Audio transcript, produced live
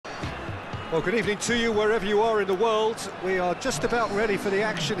Well, good evening to you wherever you are in the world. We are just about ready for the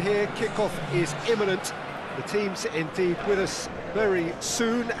action here. Kickoff is imminent. The team's indeed with us very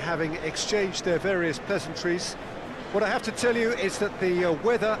soon, having exchanged their various pleasantries. What I have to tell you is that the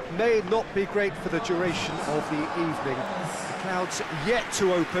weather may not be great for the duration of the evening. The clouds yet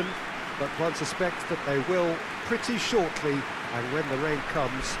to open, but one suspects that they will pretty shortly, and when the rain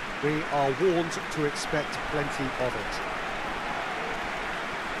comes, we are warned to expect plenty of it.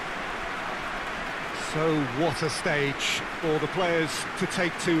 So what a stage for the players to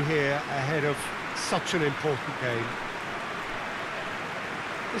take to here ahead of such an important game.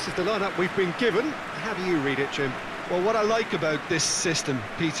 This is the lineup we've been given. How do you read it, Jim? Well, what I like about this system,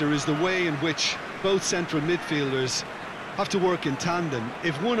 Peter, is the way in which both central midfielders have to work in tandem.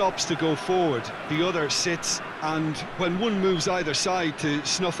 If one opts to go forward, the other sits, and when one moves either side to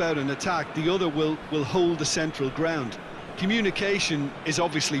snuff out an attack, the other will hold the central ground. Communication is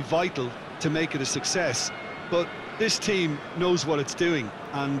obviously vital to make it a success, but this team knows what it's doing,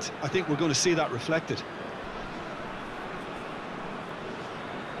 and I think we're going to see that reflected.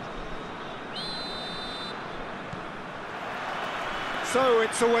 So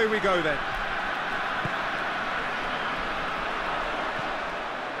it's away we go then.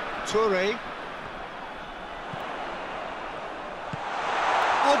 Toure.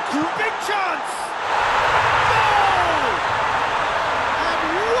 Oh, big chance! Goal! And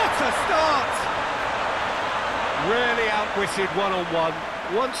what a start! Really outwitted one-on-one.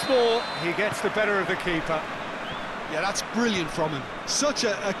 Once more, he gets the better of the keeper. Yeah, that's brilliant from him. Such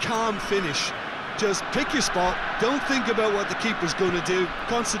a calm finish. Just pick your spot, don't think about what the keeper's going to do,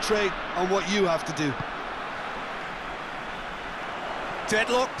 concentrate on what you have to do.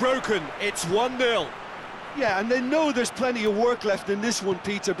 Deadlock broken, it's 1-0. Yeah, and they know there's plenty of work left in this one,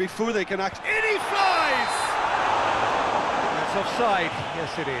 Peter, before they can act. In he flies! That's offside,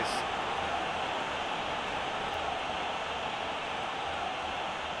 yes it is.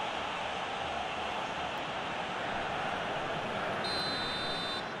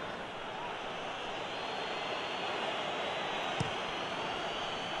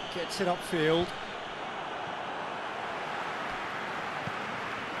 Gets it upfield.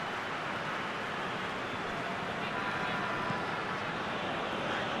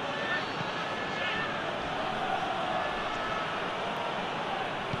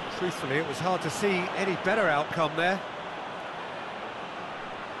 Truthfully, it was hard to see any better outcome there.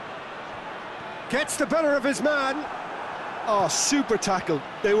 Gets the better of his man. Oh, super tackle.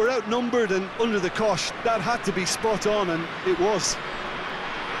 They were outnumbered and under the cosh. That had to be spot on, and it was.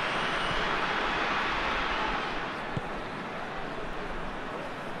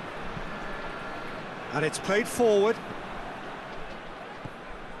 And it's played forward.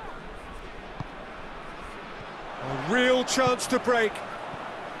 A real chance to break.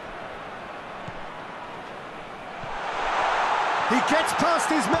 He gets past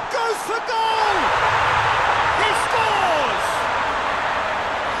his man, goes for goal! He scores!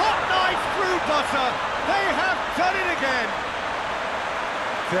 Hot knife through butter. They have done it again.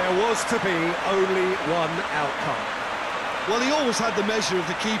 There was to be only one outcome. Well, he always had the measure of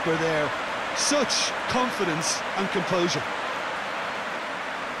the keeper there. Such confidence and composure.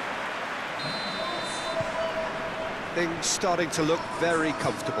 Things starting to look very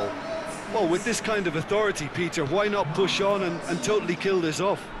comfortable. Well, with this kind of authority, Peter, why not push on and totally kill this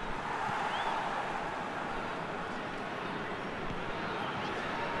off?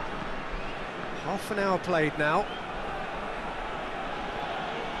 Half an hour played now.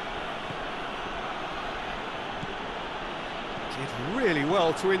 Did really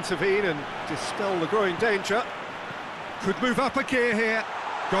well to intervene and dispel the growing danger. Could move up a gear here.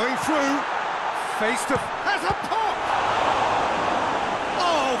 Going through. Face to... has a pop!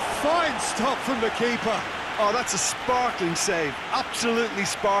 Oh, fine stop from the keeper. Oh, that's a sparkling save. Absolutely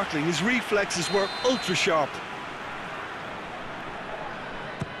sparkling. His reflexes were ultra-sharp.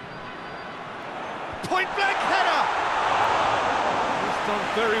 Point-blank header! He's done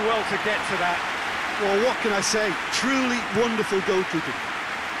very well to get to that. Well, what can I say? Truly wonderful goalkeeping.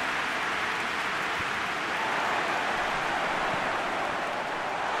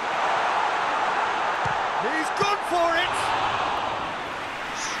 He's gone for it!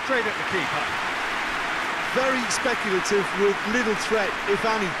 Straight at the keeper. Very speculative with little threat, if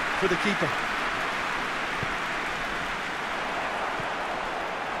any, for the keeper.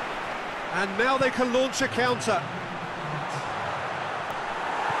 And now they can launch a counter.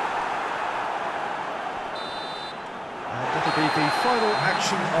 And it'll be the final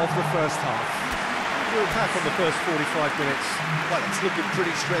action of the first half. Your attack on the first 45 minutes. Well, it's looking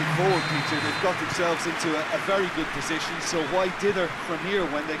pretty straightforward, Peter. They've got themselves into a very good position, so why dither from here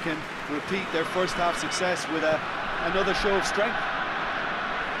when they can repeat their first half success with another show of strength?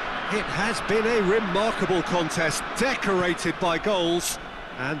 It has been a remarkable contest, decorated by goals,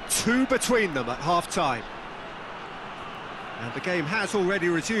 and 2 between them at half-time. And the game has already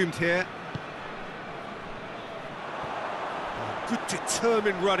resumed here. Good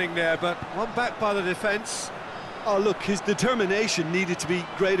determined running there, but one back by the defence. Oh, look, his determination needed to be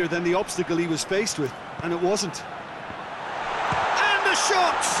greater than the obstacle he was faced with, and it wasn't. And the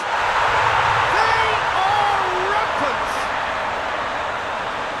shots! They are rampant!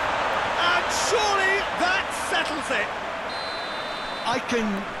 And surely that settles it! I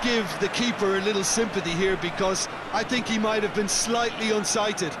can give the keeper a little sympathy here because I think he might have been slightly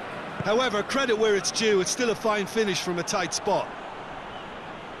unsighted. However, credit where it's due, it's still a fine finish from a tight spot.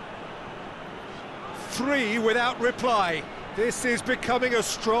 3 without reply. This is becoming a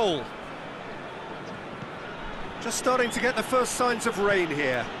stroll. Just starting to get the first signs of rain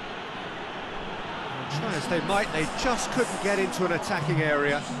here. And try as they might, they just couldn't get into an attacking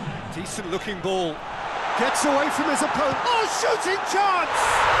area. Decent looking ball. Gets away from his opponent. Oh, shooting chance!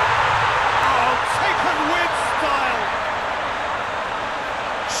 Oh, taken with style.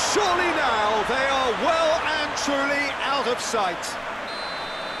 Surely now they are well and truly out of sight.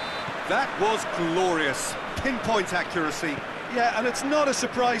 That was glorious. Pinpoint accuracy. Yeah, and it's not a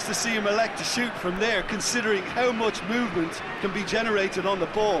surprise to see him elect to shoot from there, considering how much movement can be generated on the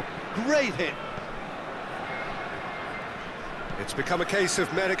ball. Great hit. It's become a case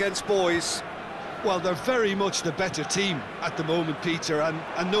of men against boys. Well, they're very much the better team at the moment, Peter,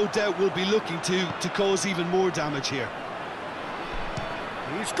 and no doubt will be looking to cause even more damage here.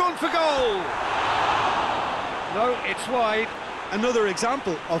 He's gone for goal! No, it's wide. Another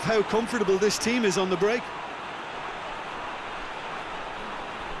example of how comfortable this team is on the break.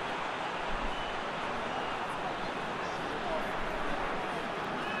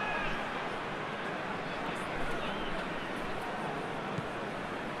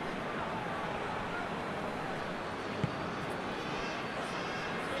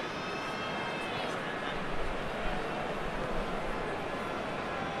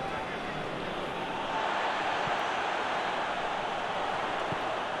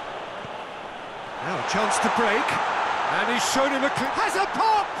 Now a chance to break, and he's shown him has a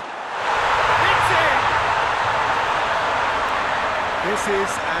pop! It's in! This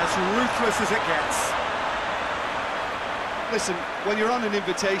is as ruthless as it gets. Listen, when you're on an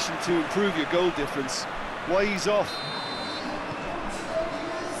invitation to improve your goal difference, why ease off?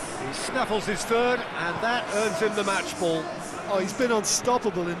 He snaffles his third, and that earns him the match ball. Oh, he's been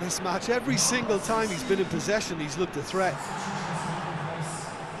unstoppable in this match. Every single time he's been in possession, he's looked a threat.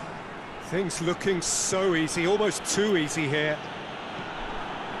 Things looking so easy, almost too easy here.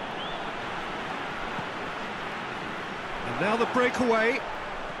 And now the breakaway.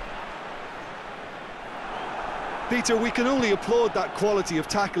 Peter, we can only applaud that quality of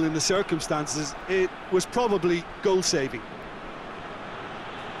tackle in the circumstances. It was probably goal-saving.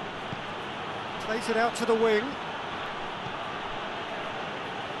 Plays it out to the wing.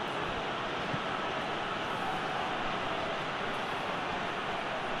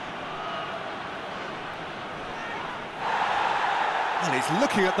 And he's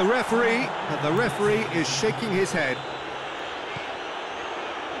looking at the referee, and the referee is shaking his head.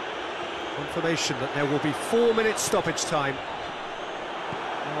 Confirmation that there will be 4 minutes stoppage time.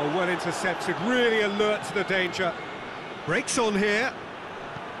 Oh, well intercepted, really alert to the danger. Breaks on here.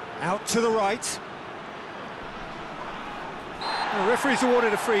 Out to the right. The referee's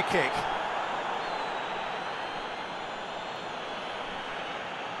awarded a free kick.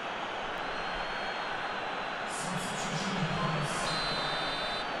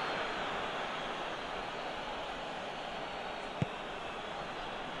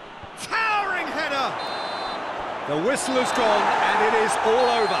 The whistle has gone, and it is all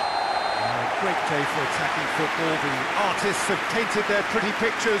over. A great day for attacking football. The artists have painted their pretty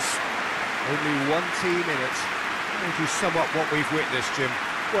pictures. Only one team in it. How would you sum up what we've witnessed, Jim?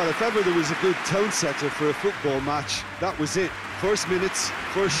 Well, if ever there was a good tone setter for a football match, that was it. First minutes,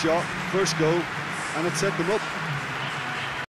 first shot, first goal, and it set them up.